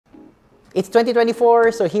It's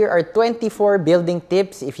 2024, so here are 24 building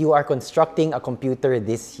tips if you are constructing a computer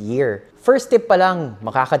this year. First tip pa lang,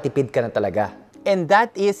 makakatipid ka na talaga. And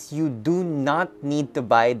that is, you do not need to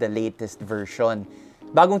buy the latest version.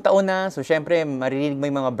 Bagong taon na, so syempre maririnig mo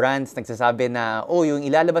yung mga brands nagsasabi na, oh, yung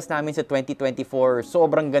ilalabas namin sa 2024,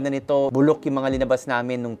 sobrang ganda nito, bulok yung mga linabas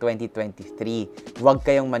namin nung 2023. Huwag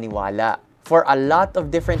kayong maniwala. For a lot of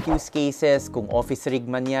different use cases, kung office rig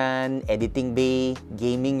man yan, editing bay,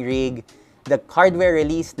 gaming rig, the hardware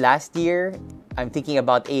released last year, I'm thinking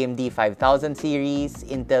about AMD 5000 series,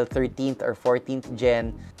 Intel 13th or 14th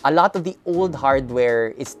gen. A lot of the old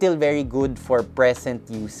hardware is still very good for present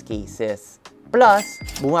use cases. Plus,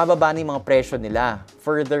 bumababa na yung mga presyo nila,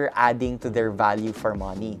 further adding to their value for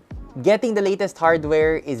money. Getting the latest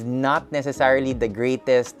hardware is not necessarily the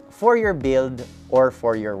greatest for your build or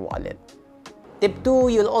for your wallet. Tip 2,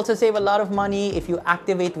 you'll also save a lot of money if you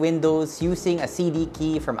activate Windows using a CD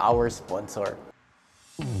key from our sponsor.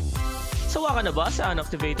 Sawa ka na ba sa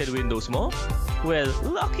unactivated Windows mo? Well,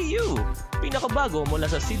 lucky you! Pinakabago mula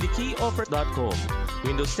sa cdkeyoffer.com.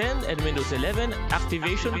 Windows 10 and Windows 11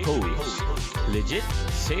 activation codes. Legit,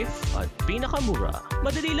 safe, at pinakamura.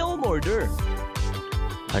 Madali lang umorder.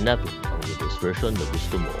 Hanapin ang Windows version na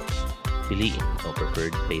gusto mo. Piliin ang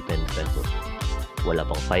preferred payment method. Wala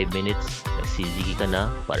pang 5 minutes, nagsisigi ka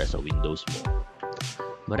na para sa Windows mo.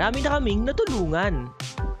 Marami na kaming natulungan.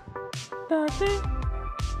 Dati,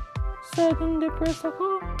 sudden depressed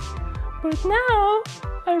ako. But now,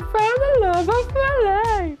 I found the love of my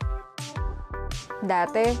life.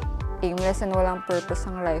 Dati, aimless and walang purpose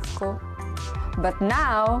ang life ko. But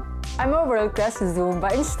now, I'm a world-class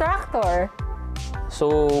Zumba instructor. So,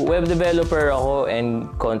 web developer ako and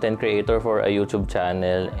content creator for a YouTube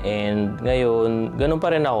channel. And ngayon, ganun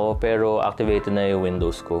pa rin ako pero activated na yung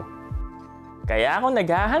Windows ko. Kaya kung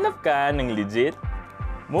naghahanap ka ng legit,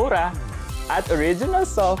 mura, at original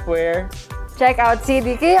software, Check out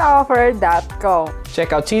cdkeyoffer.com.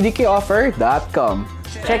 Check out cdkeyoffer.com.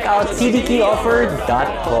 Check out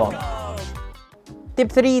cdkeyoffer.com.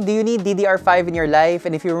 Tip 3, do you need DDR5 in your life?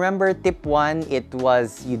 And if you remember tip 1, it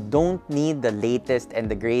was you don't need the latest and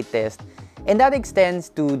the greatest. And that extends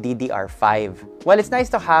to DDR5. While it's nice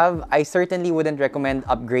to have, I certainly wouldn't recommend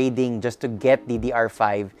upgrading just to get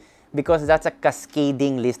DDR5 because that's a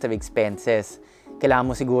cascading list of expenses. Kailangan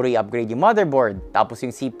mo siguro i-upgrade yung motherboard, tapos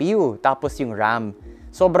yung CPU, tapos yung RAM.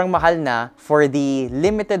 Sobrang mahal na for the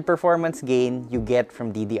limited performance gain you get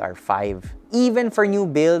from DDR5. Even for new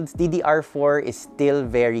builds, DDR4 is still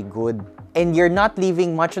very good. And you're not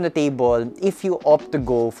leaving much on the table if you opt to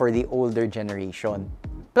go for the older generation.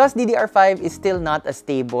 Plus, DDR5 is still not as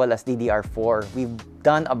stable as DDR4. We've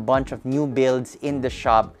done a bunch of new builds in the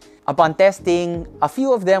shop. Upon testing, a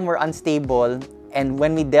few of them were unstable, and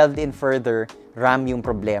when we delved in further, RAM yung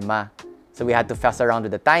problema. So we had to fuss around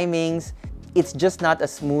with the timings. It's just not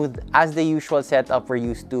as smooth as the usual setup we're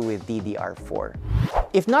used to with DDR4.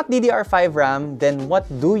 If not DDR5 RAM, then what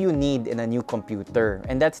do you need in a new computer?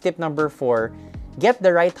 And that's tip number 4. Get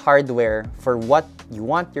the right hardware for what you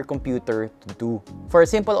want your computer to do. For a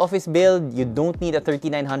simple office build, you don't need a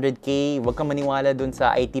 3900K. Huwag kang maniwala dun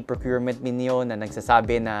sa IT procurement ninyo na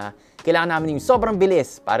nagsasabi na kailangan namin yung sobrang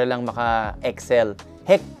bilis para lang maka-excel.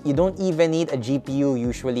 Heck, you don't even need a GPU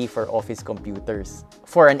usually for office computers.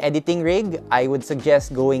 For an editing rig, I would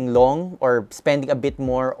suggest going long or spending a bit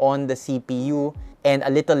more on the CPU and a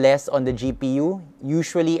little less on the GPU.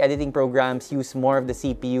 Usually, editing programs use more of the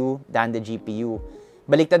CPU than the GPU.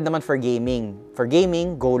 Baliktad naman for gaming. For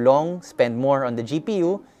gaming, go long, spend more on the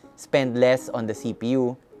GPU, spend less on the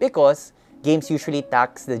CPU because games usually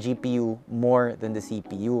tax the GPU more than the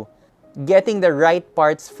CPU. Getting the right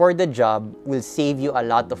parts for the job will save you a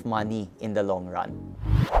lot of money in the long run.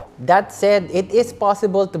 That said, it is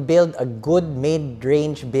possible to build a good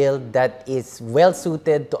mid-range build that is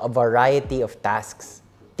well-suited to a variety of tasks.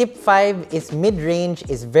 Tip 5 is mid-range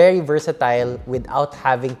is very versatile without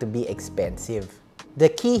having to be expensive. The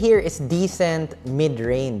key here is decent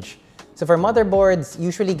mid-range. So for motherboards,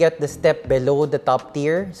 usually get the step below the top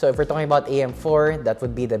tier. So if we're talking about AM4, that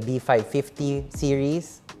would be the B550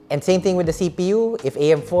 series. And same thing with the CPU. If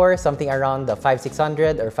AM4, something around the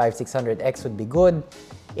 5600 or 5600X would be good.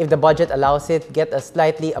 If the budget allows it, get a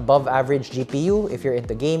slightly above average GPU if you're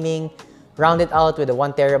into gaming. Round it out with a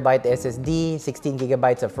 1TB SSD,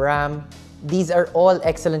 16GB of RAM. These are all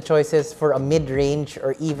excellent choices for a mid-range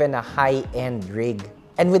or even a high-end rig.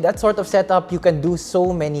 And with that sort of setup, you can do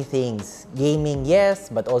so many things. Gaming, yes,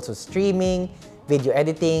 but also streaming, video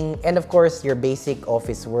editing, and of course, your basic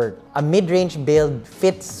office work. A mid-range build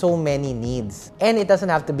fits so many needs, and it doesn't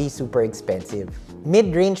have to be super expensive.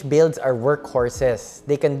 Mid-range builds are workhorses.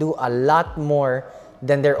 They can do a lot more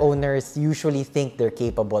than their owners usually think they're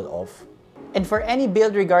capable of. And for any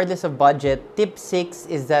build regardless of budget, tip 6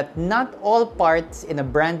 is that not all parts in a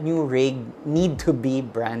brand new rig need to be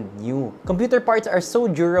brand new. Computer parts are so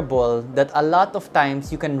durable that a lot of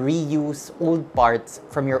times you can reuse old parts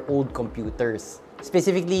from your old computers.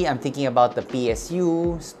 Specifically, I'm thinking about the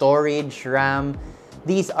PSU, storage, RAM.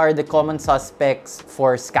 These are the common suspects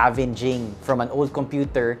for scavenging from an old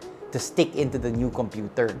computer to stick into the new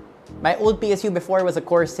computer. My old PSU before was a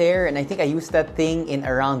Corsair, and I think I used that thing in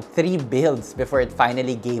around 3 builds before it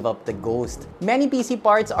finally gave up the ghost. Many PC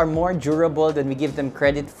parts are more durable than we give them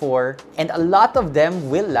credit for, and a lot of them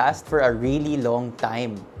will last for a really long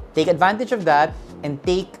time. Take advantage of that and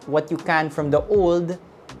take what you can from the old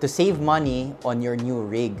to save money on your new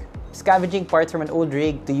rig. Scavenging parts from an old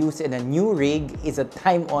rig to use in a new rig is a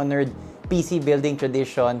time-honored PC building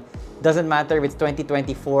tradition. Doesn't matter if it's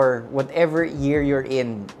 2024, whatever year you're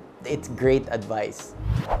in, it's great advice.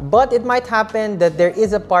 But it might happen that there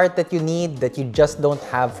is a part that you need that you just don't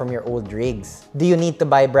have from your old rigs. Do you need to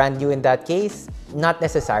buy brand new in that case? Not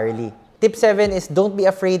necessarily. Tip 7 is don't be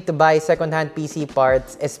afraid to buy secondhand PC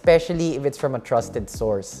parts, especially if it's from a trusted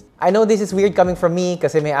source. I know this is weird coming from me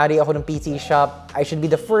kasi may-ari ako ng PC shop. I should be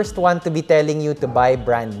the first one to be telling you to buy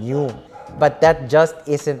brand new. But that just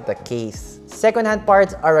isn't the case. Secondhand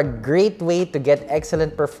parts are a great way to get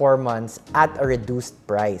excellent performance at a reduced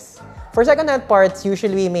price. For secondhand parts,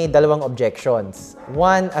 usually may dalawang objections.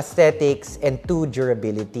 1, aesthetics, and 2,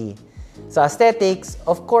 durability. Sa aesthetics,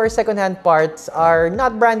 of course, secondhand parts are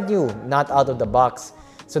not brand new, not out of the box.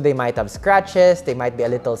 So they might have scratches, they might be a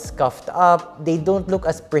little scuffed up, they don't look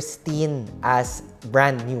as pristine as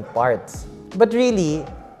brand new parts. But really,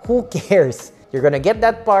 who cares? You're gonna get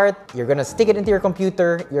that part, you're gonna stick it into your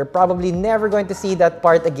computer, you're probably never going to see that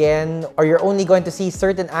part again, or you're only going to see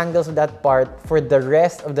certain angles of that part for the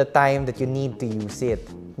rest of the time that you need to use it.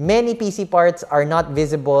 Many PC parts are not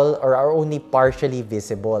visible or are only partially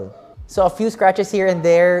visible. So a few scratches here and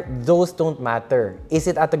there, those don't matter. Is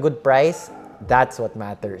it at a good price? That's what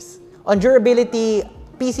matters. On durability,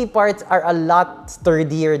 PC parts are a lot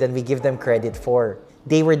sturdier than we give them credit for.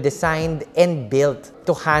 They were designed and built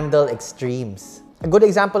to handle extremes. A good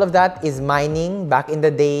example of that is mining. Back in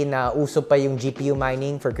the day na uso pa yung GPU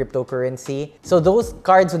mining for cryptocurrency. So those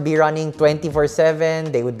cards would be running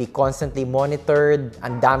 24/7. They would be constantly monitored.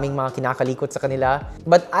 Ang daming mga kinakalikot sa kanila.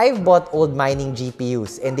 But I've bought old mining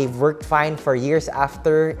GPUs and they've worked fine for years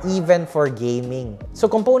after, even for gaming. So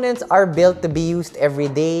components are built to be used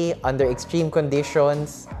every day under extreme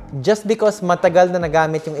conditions. Just because matagal na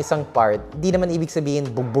nagamit yung isang part, di naman ibig sabihin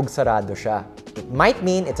bugbog sarado siya. It might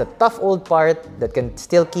mean it's a tough old part that can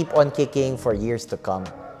still keep on kicking for years to come.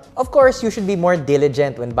 Of course, you should be more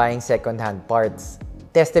diligent when buying second-hand parts.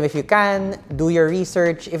 Test them if you can, do your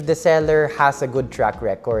research if the seller has a good track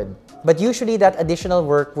record. But usually that additional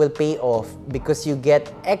work will pay off because you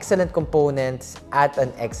get excellent components at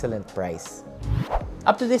an excellent price.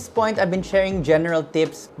 Up to this point, I've been sharing general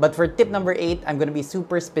tips, but for tip number 8, I'm going to be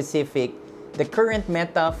super specific. The current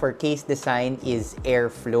meta for case design is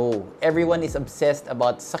airflow. Everyone is obsessed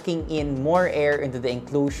about sucking in more air into the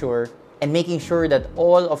enclosure and making sure that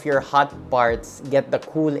all of your hot parts get the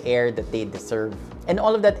cool air that they deserve. And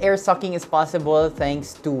all of that air sucking is possible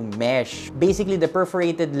thanks to mesh. Basically, the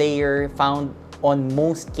perforated layer found on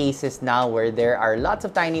most cases now where there are lots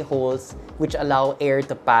of tiny holes which allow air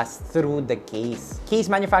to pass through the case. Case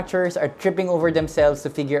manufacturers are tripping over themselves to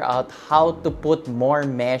figure out how to put more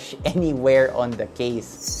mesh anywhere on the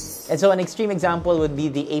case. And so an extreme example would be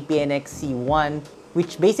the APNX C1,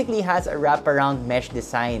 which basically has a wraparound mesh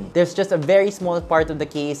design. There's just a very small part of the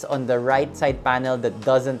case on the right side panel that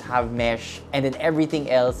doesn't have mesh, and then everything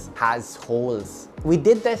else has holes. We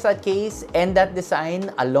did test that case, and that design,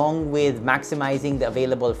 along with maximizing the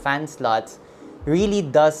available fan slots, really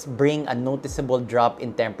does bring a noticeable drop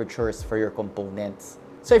in temperatures for your components.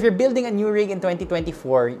 So if you're building a new rig in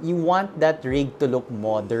 2024, you want that rig to look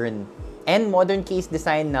modern. And modern case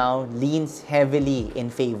design now leans heavily in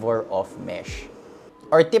favor of mesh.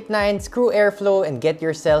 Or tip 9, screw airflow and get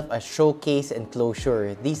yourself a showcase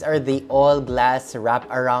enclosure. These are the all-glass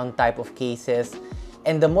wrap-around type of cases.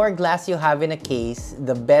 And the more glass you have in a case,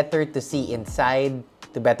 the better to see inside,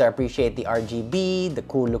 to better appreciate the RGB, the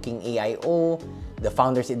cool-looking AIO, the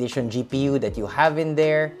Founders Edition GPU that you have in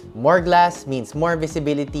there. More glass means more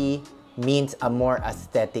visibility, means a more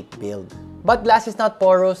aesthetic build. But glass is not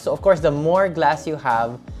porous, so of course the more glass you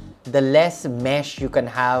have, the less mesh you can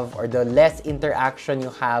have or the less interaction you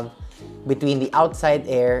have between the outside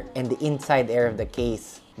air and the inside air of the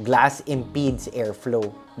case. Glass impedes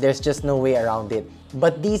airflow. There's just no way around it.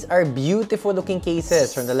 But these are beautiful looking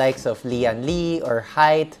cases from the likes of Lian Li or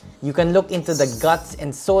Hyte. You can look into the guts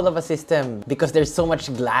and soul of a system because there's so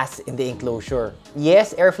much glass in the enclosure.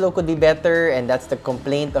 Yes, airflow could be better, and that's the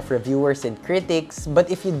complaint of reviewers and critics, but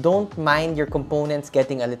if you don't mind your components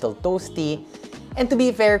getting a little toasty, and to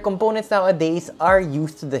be fair, components nowadays are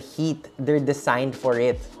used to the heat. They're designed for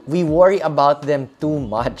it. We worry about them too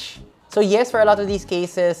much. So yes, for a lot of these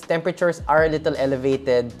cases, temperatures are a little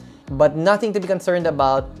elevated, but nothing to be concerned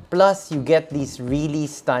about. Plus, you get these really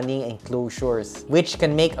stunning enclosures, which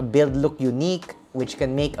can make a build look unique, which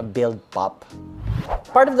can make a build pop.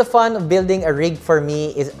 Part of the fun of building a rig for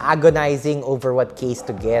me is agonizing over what case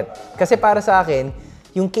to get. Kasi para sa akin,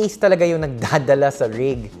 yung case talaga yung nagdadala sa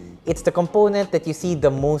rig. It's the component that you see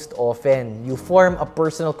the most often. You form a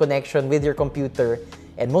personal connection with your computer,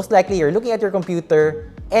 and most likely you're looking at your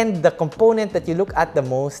computer, and the component that you look at the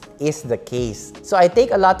most is the case. So I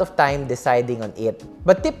take a lot of time deciding on it.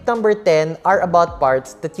 But tip number 10 are about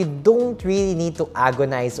parts that you don't really need to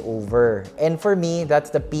agonize over. And for me,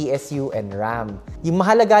 that's the PSU and RAM. Yung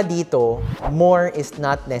mahalaga dito, more is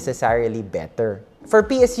not necessarily better. For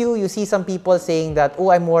PSU, you see some people saying that,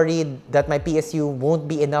 oh, I'm worried that my PSU won't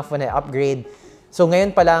be enough when I upgrade. So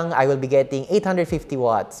ngayon pa lang, I will be getting 850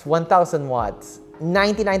 watts, 1000 watts.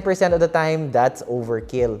 99% of the time, that's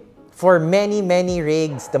overkill. For many, many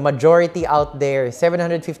rigs, the majority out there,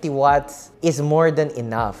 750 watts is more than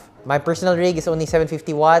enough. My personal rig is only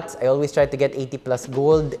 750 watts. I always try to get 80 plus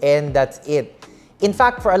gold, and that's it. In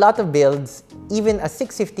fact, for a lot of builds, even a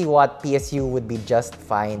 650 watt PSU would be just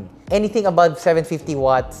fine. Anything above 750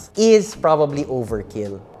 watts is probably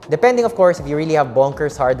overkill. Depending, of course, if you really have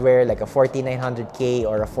bonkers hardware like a 4900K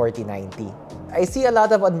or a 4090. I see a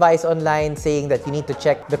lot of advice online saying that you need to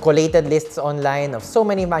check the collated lists online of so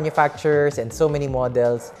many manufacturers and so many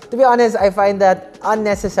models. To be honest, I find that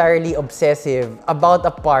unnecessarily obsessive about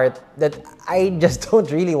a part that I just don't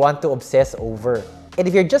really want to obsess over. And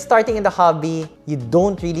if you're just starting in the hobby, you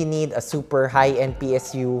don't really need a super high-end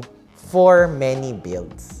PSU for many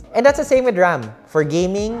builds. And that's the same with RAM. For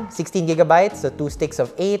gaming, 16 gigabytes, so 2 sticks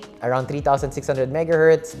of 8, around 3600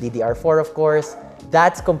 megahertz, DDR4 of course.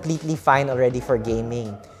 That's completely fine already for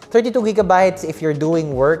gaming. 32 gigabytes if you're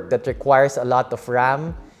doing work that requires a lot of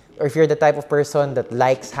RAM, or if you're the type of person that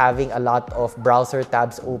likes having a lot of browser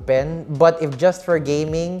tabs open. But if just for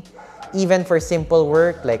gaming, even for simple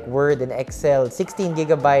work like Word and Excel, 16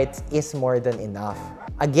 gigabytes is more than enough.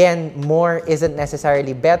 Again, more isn't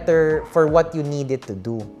necessarily better for what you need it to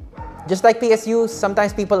do. Just like PSUs,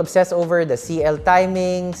 sometimes people obsess over the CL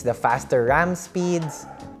timings, the faster RAM speeds,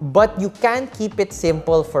 but you can keep it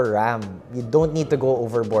simple for RAM. You don't need to go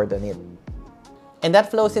overboard on it. And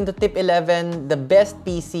that flows into tip 11, the best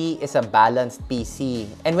PC is a balanced PC.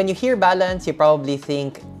 And when you hear balance, you probably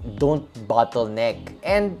think, don't bottleneck.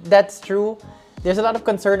 And that's true. There's a lot of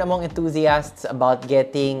concern among enthusiasts about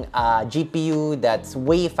getting a GPU that's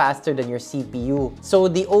way faster than your CPU. So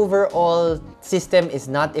the overall system is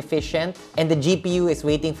not efficient, and the GPU is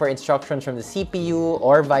waiting for instructions from the CPU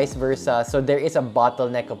or vice versa. So there is a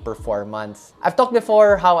bottleneck of performance. I've talked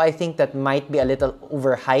before how I think that might be a little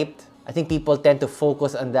overhyped. I think people tend to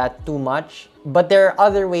focus on that too much. But there are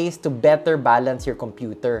other ways to better balance your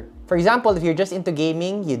computer. For example, if you're just into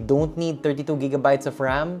gaming, you don't need 32 gigabytes of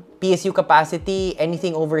RAM. PSU capacity,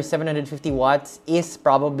 anything over 750 watts is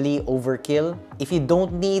probably overkill. If you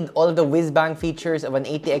don't need all of the whiz-bang features of an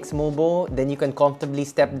ATX Mobo, then you can comfortably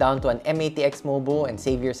step down to an M-ATX Mobo and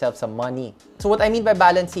save yourself some money. So what I mean by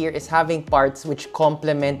balance here is having parts which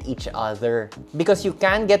complement each other. Because you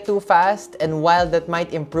can get too fast, and while that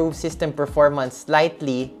might improve system performance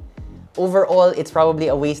slightly, overall, it's probably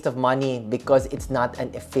a waste of money because it's not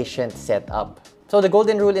an efficient setup. So the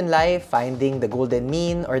golden rule in life, finding the golden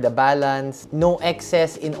mean or the balance, no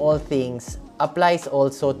excess in all things, applies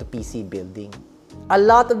also to PC building. A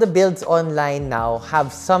lot of the builds online now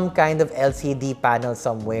have some kind of LCD panel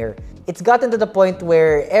somewhere. It's gotten to the point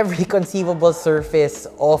where every conceivable surface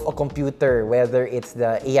of a computer, whether it's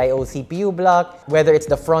the AIO CPU block, whether it's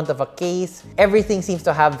the front of a case, everything seems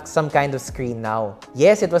to have some kind of screen now.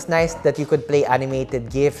 Yes, it was nice that you could play animated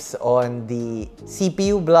GIFs on the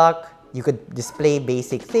CPU block. You could display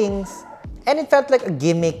basic things. And it felt like a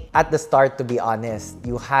gimmick at the start, to be honest.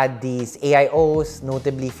 You had these AIOs,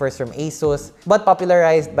 notably first from ASUS, but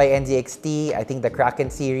popularized by NZXT, I think the Kraken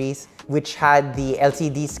series, which had the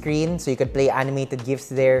LCD screen, so you could play animated GIFs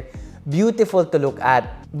there. Beautiful to look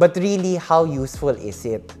at, but really, how useful is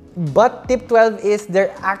it? But tip 12 is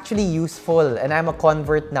they're actually useful, and I'm a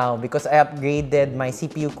convert now because I upgraded my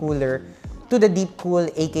CPU cooler to the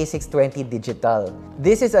Deepcool AK620 Digital.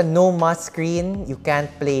 This is a no-must screen. You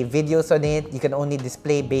can't play videos on it. You can only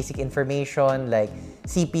display basic information like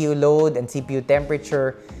CPU load and CPU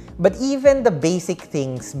temperature. But even the basic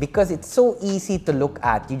things, because it's so easy to look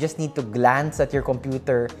at, you just need to glance at your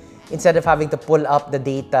computer instead of having to pull up the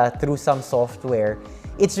data through some software.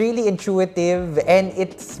 It's really intuitive and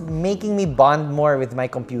it's making me bond more with my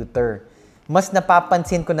computer. Mas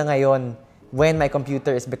napapansin ko na ngayon when my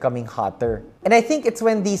computer is becoming hotter. And I think it's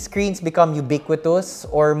when these screens become ubiquitous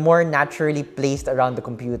or more naturally placed around the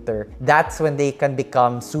computer, that's when they can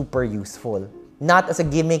become super useful. Not as a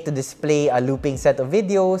gimmick to display a looping set of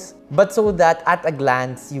videos, but so that at a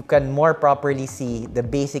glance, you can more properly see the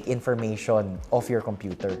basic information of your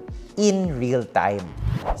computer in real time.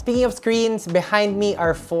 Speaking of screens, behind me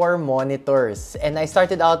are 4 monitors. And I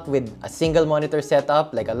started out with a single monitor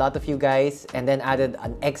setup, like a lot of you guys, and then added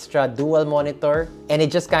an extra dual monitor, and it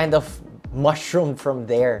just kind of mushroomed from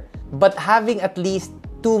there. But having at least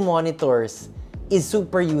 2 monitors is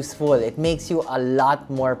super useful. It makes you a lot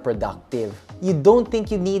more productive. You don't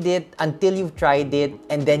think you need it until you've tried it,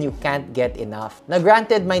 and then you can't get enough. Now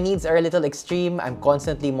granted, my needs are a little extreme. I'm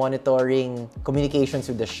constantly monitoring communications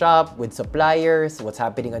with the shop, with suppliers, what's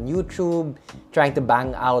happening on YouTube, trying to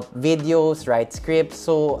bang out videos, write scripts.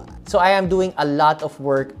 So I am doing a lot of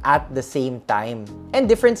work at the same time. And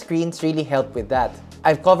different screens really help with that.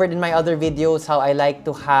 I've covered in my other videos how I like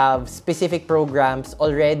to have specific programs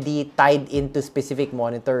already tied into specific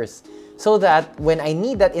monitors, so that when I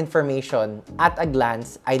need that information, at a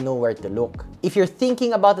glance, I know where to look. If you're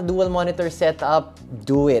thinking about a dual monitor setup,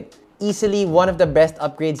 do it. Easily one of the best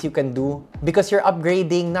upgrades you can do, because you're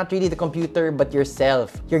upgrading not really the computer but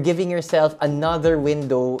yourself. You're giving yourself another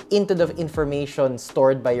window into the information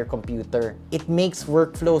stored by your computer. It makes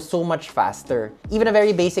workflow so much faster. Even a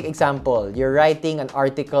very basic example, you're writing an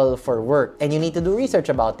article for work and you need to do research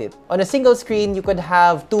about it. On a single screen, you could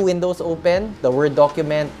have 2 windows open, the Word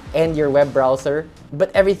document and your web browser, but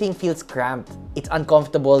everything feels cramped. It's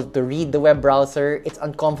uncomfortable to read the web browser. It's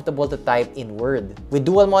uncomfortable to type in Word. With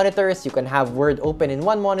dual monitors, you can have Word open in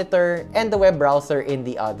one monitor and the web browser in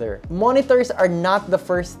the other. Monitors are not the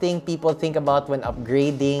first thing people think about when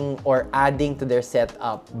upgrading or adding to their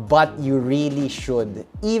setup, but you really should.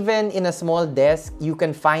 Even in a small desk, you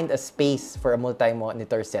can find a space for a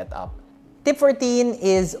multi-monitor setup. Tip 14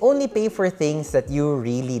 is only pay for things that you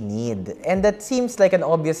really need. And that seems like an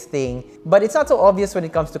obvious thing, but it's not so obvious when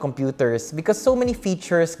it comes to computers because so many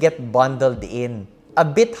features get bundled in. A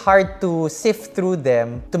bit hard to sift through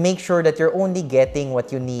them to make sure that you're only getting what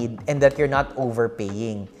you need and that you're not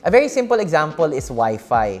overpaying. A very simple example is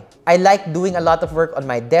Wi-Fi. I like doing a lot of work on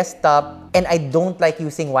my desktop, and I don't like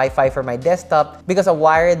using Wi-Fi for my desktop because a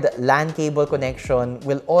wired LAN cable connection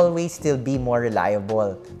will always still be more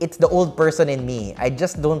reliable. It's the old person in me. I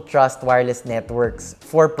just don't trust wireless networks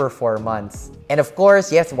for performance. And of course,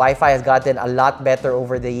 yes, Wi-Fi has gotten a lot better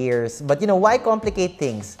over the years. But you know, why complicate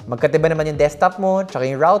things? Magkatiba naman yung desktop mo, tsaka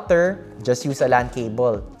yung router, just use a LAN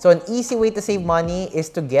cable. So an easy way to save money is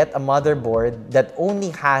to get a motherboard that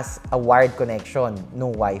only has a wired connection, no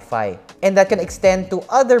Wi-Fi. And that can extend to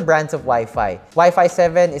other brands of Wi-Fi. Wi-Fi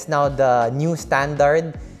 7 is now the new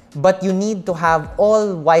standard, but you need to have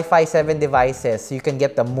all Wi-Fi 7 devices so you can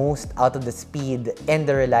get the most out of the speed and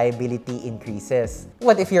the reliability increases.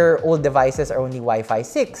 What if your old devices are only Wi-Fi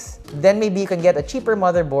 6? Then maybe you can get a cheaper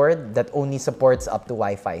motherboard that only supports up to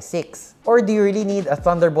Wi-Fi 6. Or do you really need a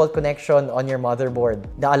Thunderbolt connection on your motherboard?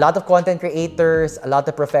 Now, a lot of content creators, a lot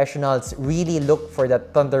of professionals really look for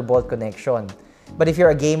that Thunderbolt connection. But if you're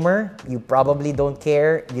a gamer, you probably don't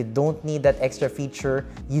care. You don't need that extra feature.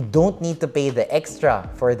 You don't need to pay the extra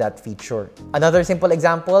for that feature. Another simple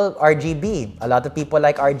example, RGB. A lot of people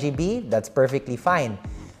like RGB. That's perfectly fine.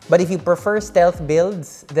 But if you prefer stealth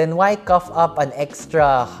builds, then why cough up an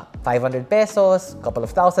extra 500 pesos, couple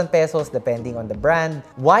of thousand pesos, depending on the brand?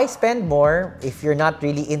 Why spend more if you're not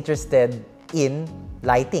really interested in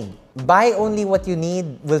lighting? Buy only what you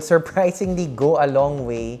need will surprisingly go a long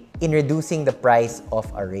way in reducing the price of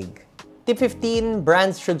a rig. Tip 15,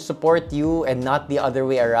 brands should support you and not the other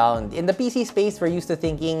way around. In the PC space, we're used to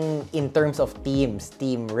thinking in terms of teams.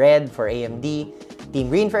 Team Red for AMD, Team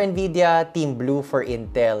Green for NVIDIA, Team Blue for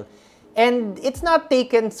Intel. And it's not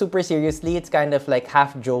taken super seriously, it's kind of like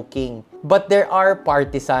half joking. But there are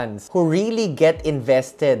partisans who really get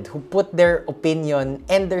invested, who put their opinion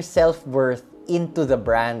and their self-worth into the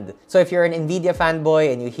brand. So if you're an Nvidia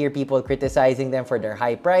fanboy and you hear people criticizing them for their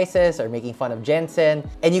high prices or making fun of Jensen,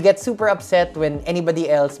 and you get super upset when anybody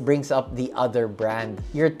else brings up the other brand,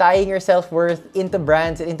 you're tying your self-worth into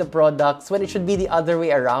brands and into products when it should be the other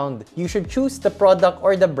way around. You should choose the product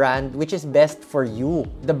or the brand which is best for you.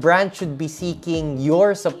 The brand should be seeking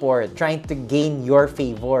your support, trying to gain your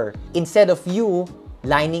favor, instead of you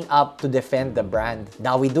lining up to defend the brand.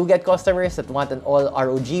 Now, we do get customers that want an all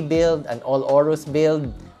ROG build, an all Aorus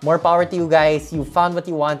build. More power to you guys. You found what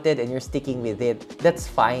you wanted and you're sticking with it. That's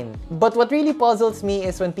fine. But what really puzzles me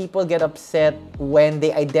is when people get upset when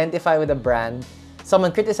they identify with a brand,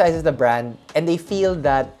 someone criticizes the brand, and they feel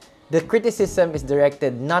that the criticism is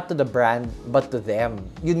directed not to the brand, but to them.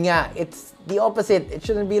 Yun nga, it's the opposite. It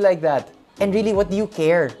shouldn't be like that. And really, what do you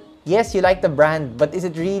care? Yes, you like the brand, but is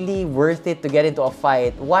it really worth it to get into a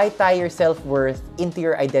fight? Why tie your self-worth into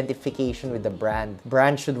your identification with the brand?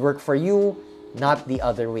 Brand should work for you, not the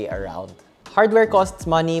other way around. Hardware costs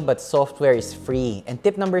money, but software is free. And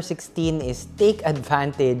tip number 16 is take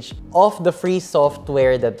advantage of the free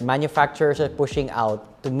software that manufacturers are pushing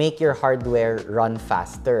out to make your hardware run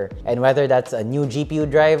faster. And whether that's a new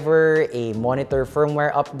GPU driver, a monitor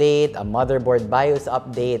firmware update, a motherboard BIOS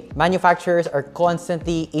update, manufacturers are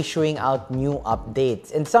constantly issuing out new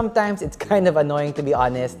updates. And sometimes it's kind of annoying, to be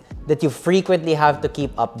honest, that you frequently have to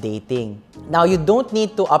keep updating. Now, you don't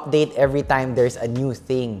need to update every time there's a new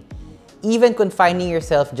thing. Even confining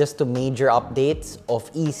yourself just to major updates of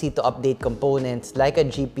easy-to-update components like a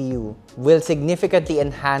GPU will significantly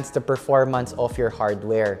enhance the performance of your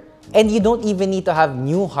hardware. And you don't even need to have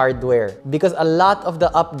new hardware because a lot of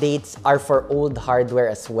the updates are for old hardware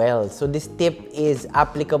as well. So this tip is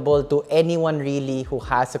applicable to anyone really who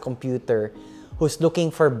has a computer who's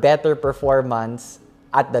looking for better performance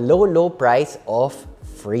at the low price of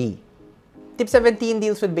free. Tip 17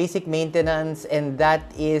 deals with basic maintenance, and that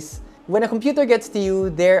is when a computer gets to you,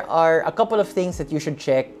 there are a couple of things that you should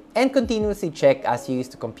check and continuously check as you use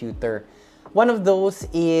the computer. One of those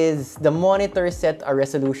is the monitor set a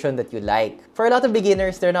resolution that you like. For a lot of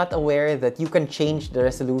beginners, they're not aware that you can change the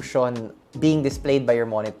resolution being displayed by your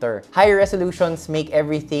monitor. Higher resolutions make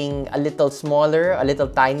everything a little smaller, a little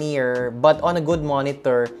tinier, but on a good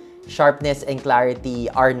monitor, sharpness and clarity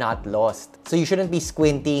are not lost. So you shouldn't be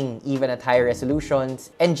squinting even at higher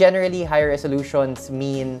resolutions. And generally, higher resolutions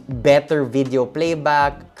mean better video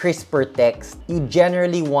playback, crisper text. You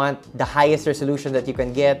generally want the highest resolution that you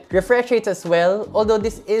can get. Refresh rates as well, although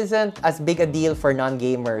this isn't as big a deal for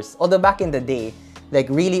non-gamers. Although back in the day, like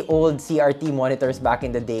really old CRT monitors back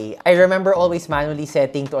in the day, I remember always manually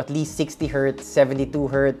setting to at least 60 Hz, 72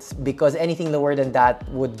 Hz, because anything lower than that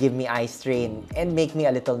would give me eye strain and make me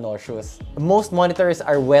a little nauseous. Most monitors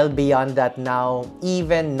are well beyond that now,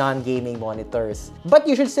 even non-gaming monitors. But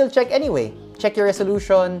you should still check anyway. Check your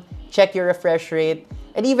resolution, check your refresh rate,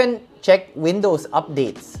 and even check Windows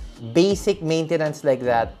updates. Basic maintenance like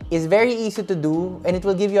that is very easy to do, and it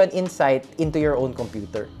will give you an insight into your own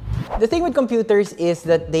computer. The thing with computers is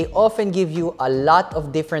that they often give you a lot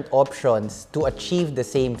of different options to achieve the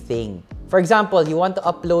same thing. For example, you want to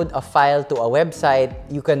upload a file to a website,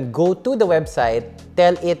 you can go to the website,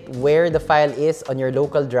 tell it where the file is on your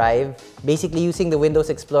local drive, basically using the Windows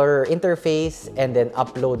Explorer interface, and then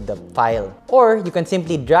upload the file. Or you can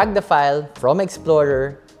simply drag the file from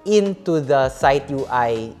Explorer into the site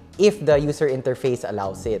UI if the user interface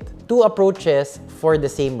allows it. Two approaches for the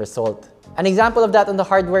same result. An example of that on the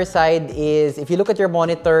hardware side is if you look at your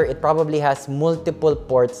monitor, it probably has multiple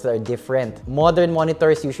ports that are different. Modern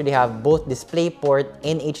monitors usually have both DisplayPort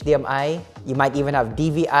and HDMI. You might even have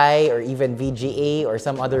DVI or even VGA or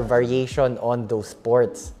some other variation on those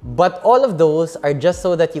ports. But all of those are just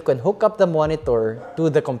so that you can hook up the monitor to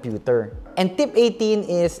the computer. And tip 18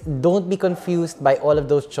 is don't be confused by all of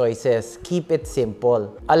those choices. Keep it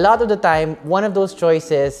simple. A lot of the time, one of those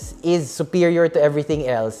choices is superior to everything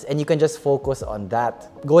else and you can just focus on that.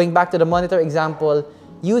 Going back to the monitor example,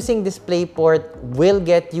 using DisplayPort will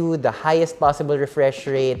get you the highest possible refresh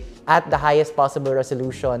rate at the highest possible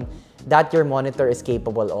resolution that your monitor is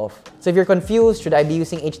capable of. So if you're confused, should I be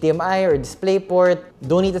using HDMI or DisplayPort?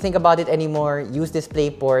 Don't need to think about it anymore. Use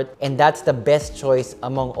DisplayPort, and that's the best choice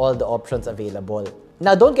among all the options available.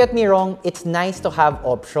 Now, don't get me wrong, it's nice to have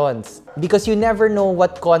options because you never know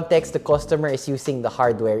what context the customer is using the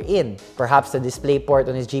hardware in. Perhaps the DisplayPort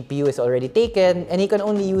on his GPU is already taken and he can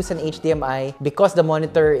only use an HDMI because the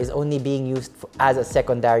monitor is only being used as a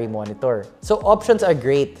secondary monitor. So options are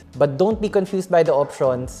great, but don't be confused by the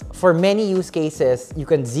options. For many use cases, you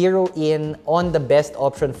can zero in on the best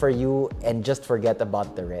option for you and just forget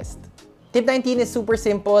about the rest. Tip 19 is super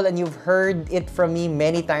simple and you've heard it from me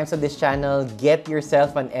many times on this channel. Get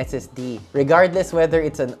yourself an SSD. Regardless whether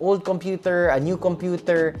it's an old computer, a new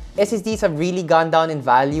computer, SSDs have really gone down in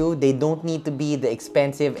value. They don't need to be the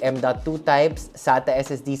expensive M.2 types. SATA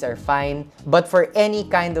SSDs are fine. But for any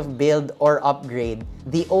kind of build or upgrade,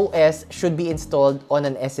 the OS should be installed on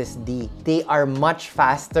an SSD. They are much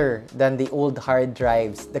faster than the old hard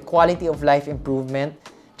drives. The quality of life improvement,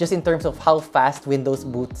 just in terms of how fast Windows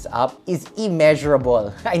boots up, is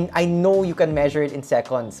immeasurable. I know you can measure it in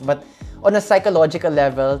seconds, but on a psychological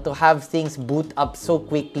level, to have things boot up so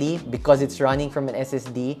quickly because it's running from an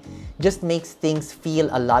SSD just makes things feel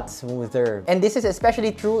a lot smoother. And this is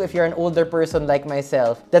especially true if you're an older person like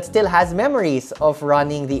myself that still has memories of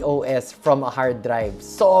running the OS from a hard drive.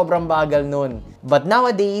 Sobrang bagal nun. But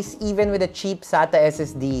nowadays, even with a cheap SATA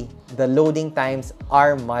SSD, the loading times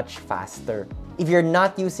are much faster. If you're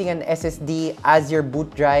not using an SSD as your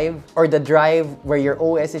boot drive or the drive where your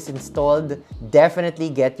OS is installed, definitely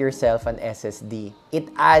get yourself an SSD. It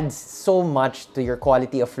adds so much to your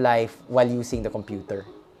quality of life while using the computer.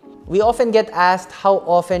 We often get asked how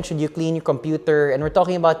often should you clean your computer, and we're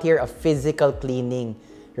talking about here a physical cleaning.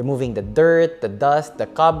 Removing the dirt, the dust, the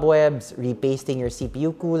cobwebs, repasting your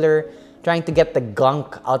CPU cooler, trying to get the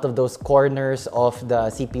gunk out of those corners of the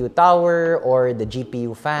CPU tower or the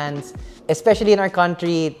GPU fans. Especially in our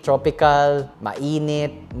country, tropical,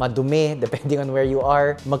 mainit, madumi, depending on where you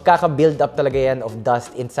are, magkaka-build up talaga yan of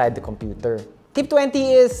dust inside the computer. Tip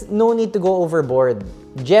 20 is no need to go overboard.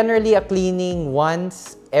 Generally, a cleaning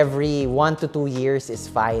once every 1 to 2 years is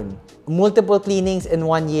fine. Multiple cleanings in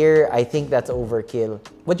 1 year, I think that's overkill.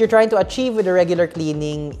 What you're trying to achieve with a regular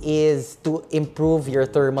cleaning is to improve your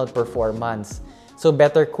thermal performance. So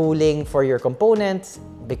better cooling for your components,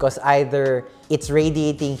 because either it's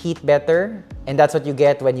radiating heat better, and that's what you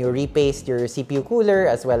get when you repaste your CPU cooler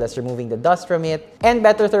as well as removing the dust from it, and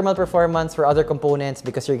better thermal performance for other components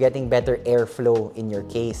because you're getting better airflow in your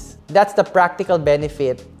case. That's the practical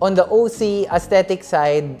benefit. On the OC aesthetic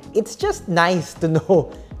side, it's just nice to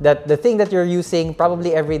know that the thing that you're using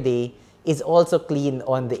probably every day is also clean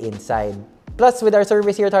on the inside. Plus, with our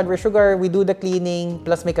service here at Hardware Sugar, we do the cleaning,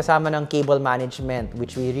 plus may kasama ng cable management,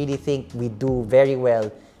 which we really think we do very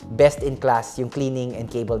well. Best in class yung cleaning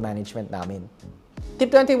and cable management namin. Tip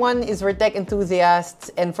 21 is for tech enthusiasts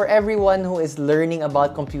and for everyone who is learning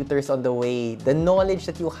about computers on the way. The knowledge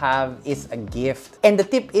that you have is a gift. And the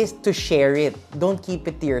tip is to share it. Don't keep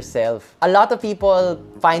it to yourself. A lot of people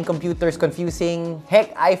find computers confusing.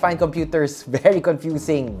 Heck, I find computers very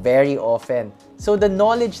confusing very often. So the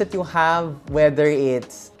knowledge that you have, whether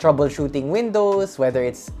it's troubleshooting Windows, whether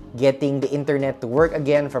it's getting the internet to work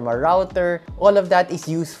again from a router, all of that is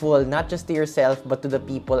useful not just to yourself but to the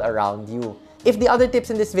people around you. If the other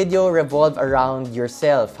tips in this video revolve around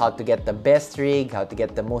yourself, how to get the best rig, how to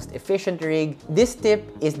get the most efficient rig, this tip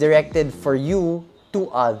is directed for you to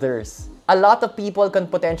others. A lot of people can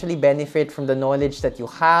potentially benefit from the knowledge that you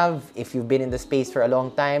have if you've been in the space for a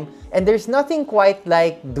long time. And there's nothing quite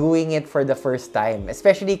like doing it for the first time,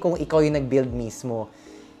 especially kung ikaw yung nag-build mismo.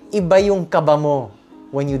 Iba yung kaba mo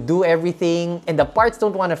when you do everything and the parts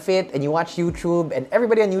don't want to fit and you watch YouTube and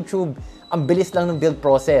everybody on YouTube, ang bilis lang ng build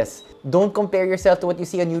process. Don't compare yourself to what you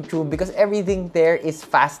see on YouTube because everything there is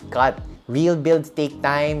fast cut. Real builds take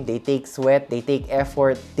time, they take sweat, they take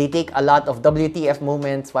effort, they take a lot of WTF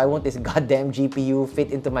moments. Why won't this goddamn GPU fit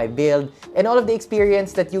into my build? And all of the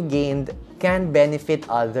experience that you gained can benefit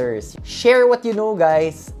others. Share what you know,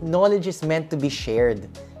 guys. Knowledge is meant to be shared,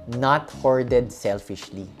 not hoarded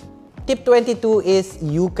selfishly. Tip 22 is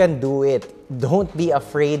you can do it. Don't be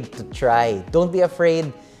afraid to try. Don't be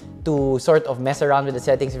afraid to sort of mess around with the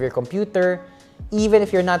settings of your computer. Even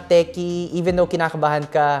if you're not techie, even though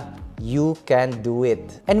kinakabahan ka, you can do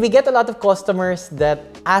it. And we get a lot of customers that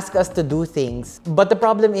ask us to do things, but the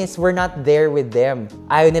problem is we're not there with them.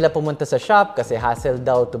 Ayaw nila pumunta sa shop kasi hassle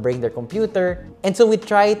daw to bring their computer. And so we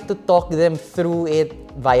try to talk them through it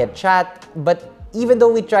via chat, but even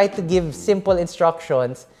though we try to give simple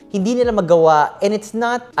instructions, hindi nila magawa, and it's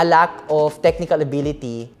not a lack of technical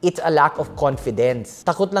ability, it's a lack of confidence.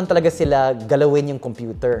 Takot lang talaga sila galawin yung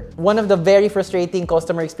computer. One of the very frustrating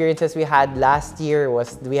customer experiences we had last year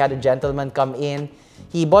was we had a gentleman come in.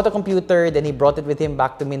 He bought a computer, then he brought it with him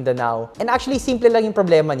back to Mindanao. And actually, simple lang yung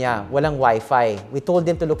problema niya. Walang Wi-Fi. We told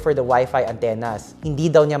him to look for the Wi-Fi antennas. Hindi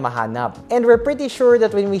daw niya mahanap. And we're pretty sure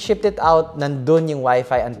that when we shipped it out, nandun yung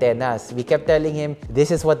Wi-Fi antennas. We kept telling him,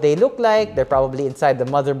 this is what they look like. They're probably inside the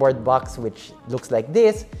motherboard box, which looks like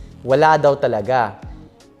this. Wala daw talaga.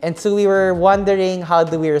 And so we were wondering, how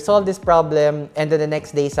do we resolve this problem? And then the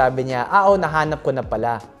next day, sabi niya, nahanap ko na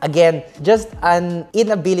pala. Again, just an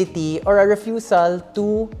inability or a refusal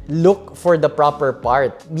to look for the proper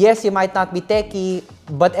part. Yes, you might not be techie,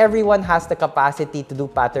 but everyone has the capacity to do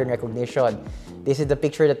pattern recognition. This is the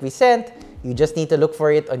picture that we sent. You just need to look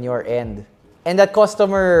for it on your end. And that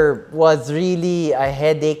customer was really a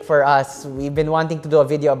headache for us. We've been wanting to do a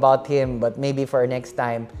video about him, but maybe for next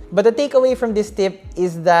time. But the takeaway from this tip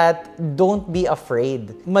is that don't be afraid.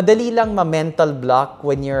 Madali lang ma-mental block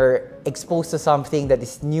when you're exposed to something that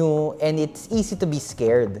is new, and it's easy to be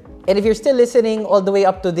scared. And if you're still listening all the way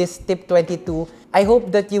up to this tip 22, I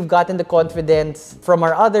hope that you've gotten the confidence from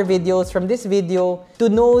our other videos, from this video, to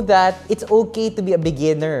know that it's okay to be a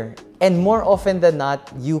beginner. And more often than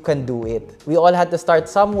not, you can do it. We all had to start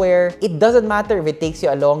somewhere. It doesn't matter if it takes you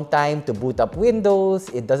a long time to boot up Windows.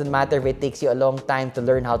 It doesn't matter if it takes you a long time to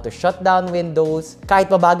learn how to shut down Windows. Kahit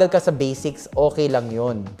mabagal ka sa basics, okay lang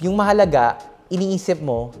yun. Yung mahalaga, iniisip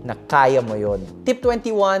mo na kaya mo yun. Tip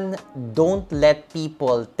 21, don't let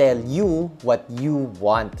people tell you what you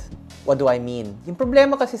want. What do I mean? Yung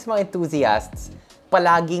problema kasi sa mga enthusiasts,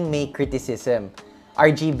 palaging may criticism.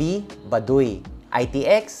 RGB, baduy.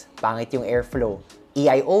 ITX, pangit yung airflow.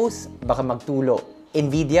 EIOs, baka magtulo.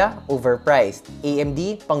 Nvidia, overpriced.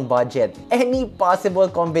 AMD, pang budget. Any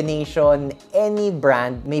possible combination, any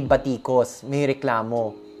brand, may batikos, may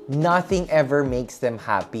reklamo. Nothing ever makes them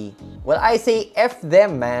happy. Well, I say F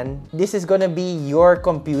them, man. This is gonna be your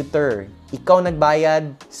computer. Ikaw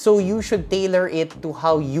nagbayad, so you should tailor it to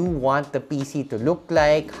how you want the PC to look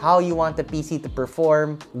like, how you want the PC to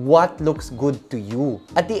perform, what looks good to you.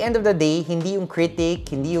 At the end of the day, hindi yung critic,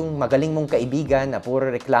 hindi yung magaling mong kaibigan na puro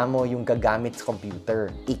reklamo yung gagamit sa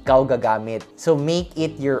computer. Ikaw gagamit. So make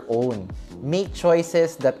it your own. Make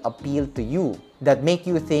choices that appeal to you, that make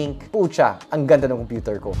you think, pucha, ang ganda ng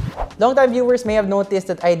computer ko. Long-time viewers may have noticed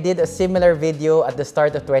that I did a similar video at the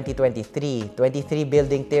start of 2023, 23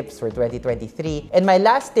 building tips for 2023. And my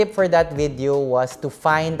last tip for that video was to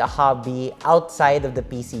find a hobby outside of the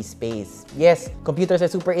PC space. Yes, computers are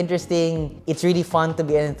super interesting. It's really fun to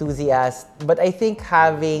be an enthusiast. But I think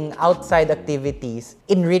having outside activities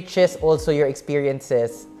enriches also your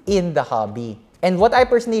experiences in the hobby. And what I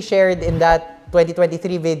personally shared in that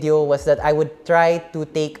 2023 video was that I would try to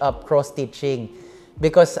take up cross-stitching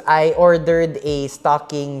because I ordered a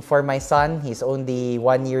stocking for my son. He's only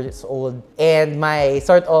 1 year old. And my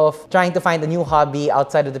sort of trying to find a new hobby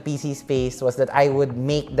outside of the PC space was that I would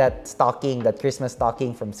make that stocking, that Christmas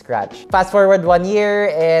stocking from scratch. Fast forward 1 year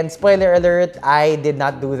and spoiler alert, I did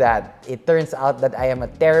not do that. It turns out that I am a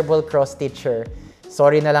terrible cross-stitcher.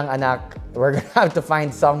 Sorry na lang anak, we're gonna have to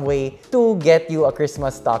find some way to get you a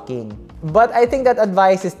Christmas stocking. But I think that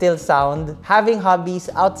advice is still sound. Having hobbies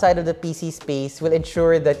outside of the PC space will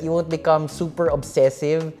ensure that you won't become super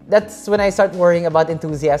obsessive. That's when I start worrying about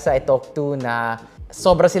enthusiasts I talk to na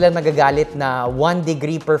sobra silang nagagalit na 1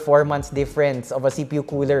 degree performance difference of a CPU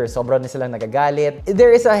cooler. Sobra na silang nagagalit.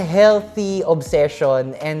 There is a healthy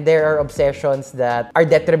obsession and there are obsessions that are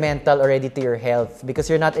detrimental already to your health because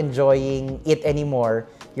you're not enjoying it anymore.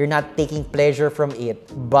 You're not taking pleasure from it,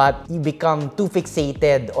 but you become too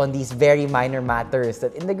fixated on these very minor matters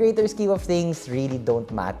that in the greater scheme of things really don't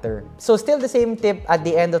matter. So still the same tip at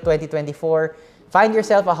the end of 2024. Find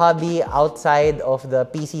yourself a hobby outside of the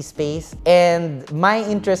PC space. And my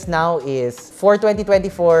interest now is, for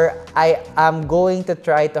 2024, I am going to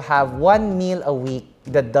try to have 1 meal a week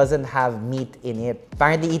that doesn't have meat in it.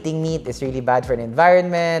 Apparently, eating meat is really bad for the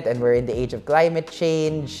environment, and we're in the age of climate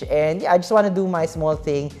change. And yeah, I just want to do my small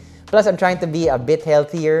thing. Plus, I'm trying to be a bit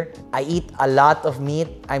healthier. I eat a lot of meat.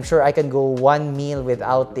 I'm sure I can go 1 meal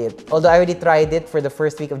without it. Although I already tried it for the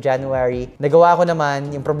first week of January. Nagawa ko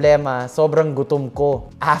naman, yung problema, sobrang gutom ko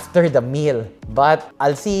after the meal. But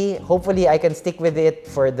I'll see. Hopefully, I can stick with it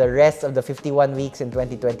for the rest of the 51 weeks in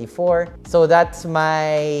 2024. So that's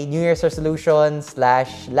my New Year's resolution /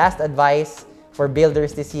 last advice for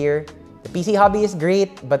builders this year. The PC hobby is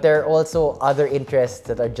great, but there are also other interests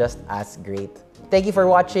that are just as great. Thank you for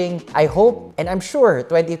watching. I hope and I'm sure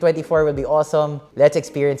 2024 will be awesome. Let's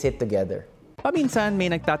experience it together. Paminsan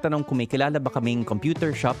may nagtatanong kung may kilala ba kaming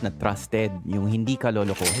computer shop na trusted, yung hindi ka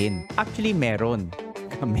lolokohin. Actually, meron.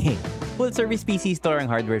 Kami. Full-service PC store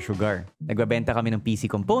ang Hardware Sugar. Nagbabenta kami ng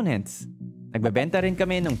PC components. Nagbabenta rin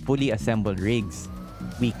kami ng fully assembled rigs.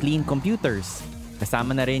 We clean computers.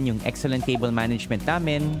 Kasama na rin yung excellent cable management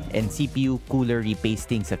namin and CPU cooler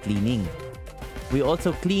repasting sa cleaning. We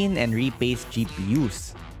also clean and repaste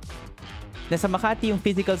GPUs. Nasa Makati yung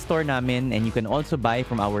physical store namin and you can also buy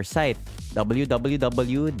from our site.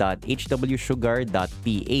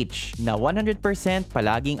 www.hwsugar.ph na 100%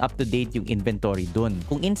 palaging up-to-date yung inventory dun.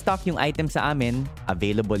 Kung in-stock yung item sa amin,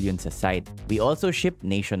 available yun sa site. We also ship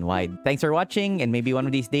nationwide. Thanks for watching and maybe one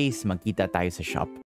of these days, magkita tayo sa shop.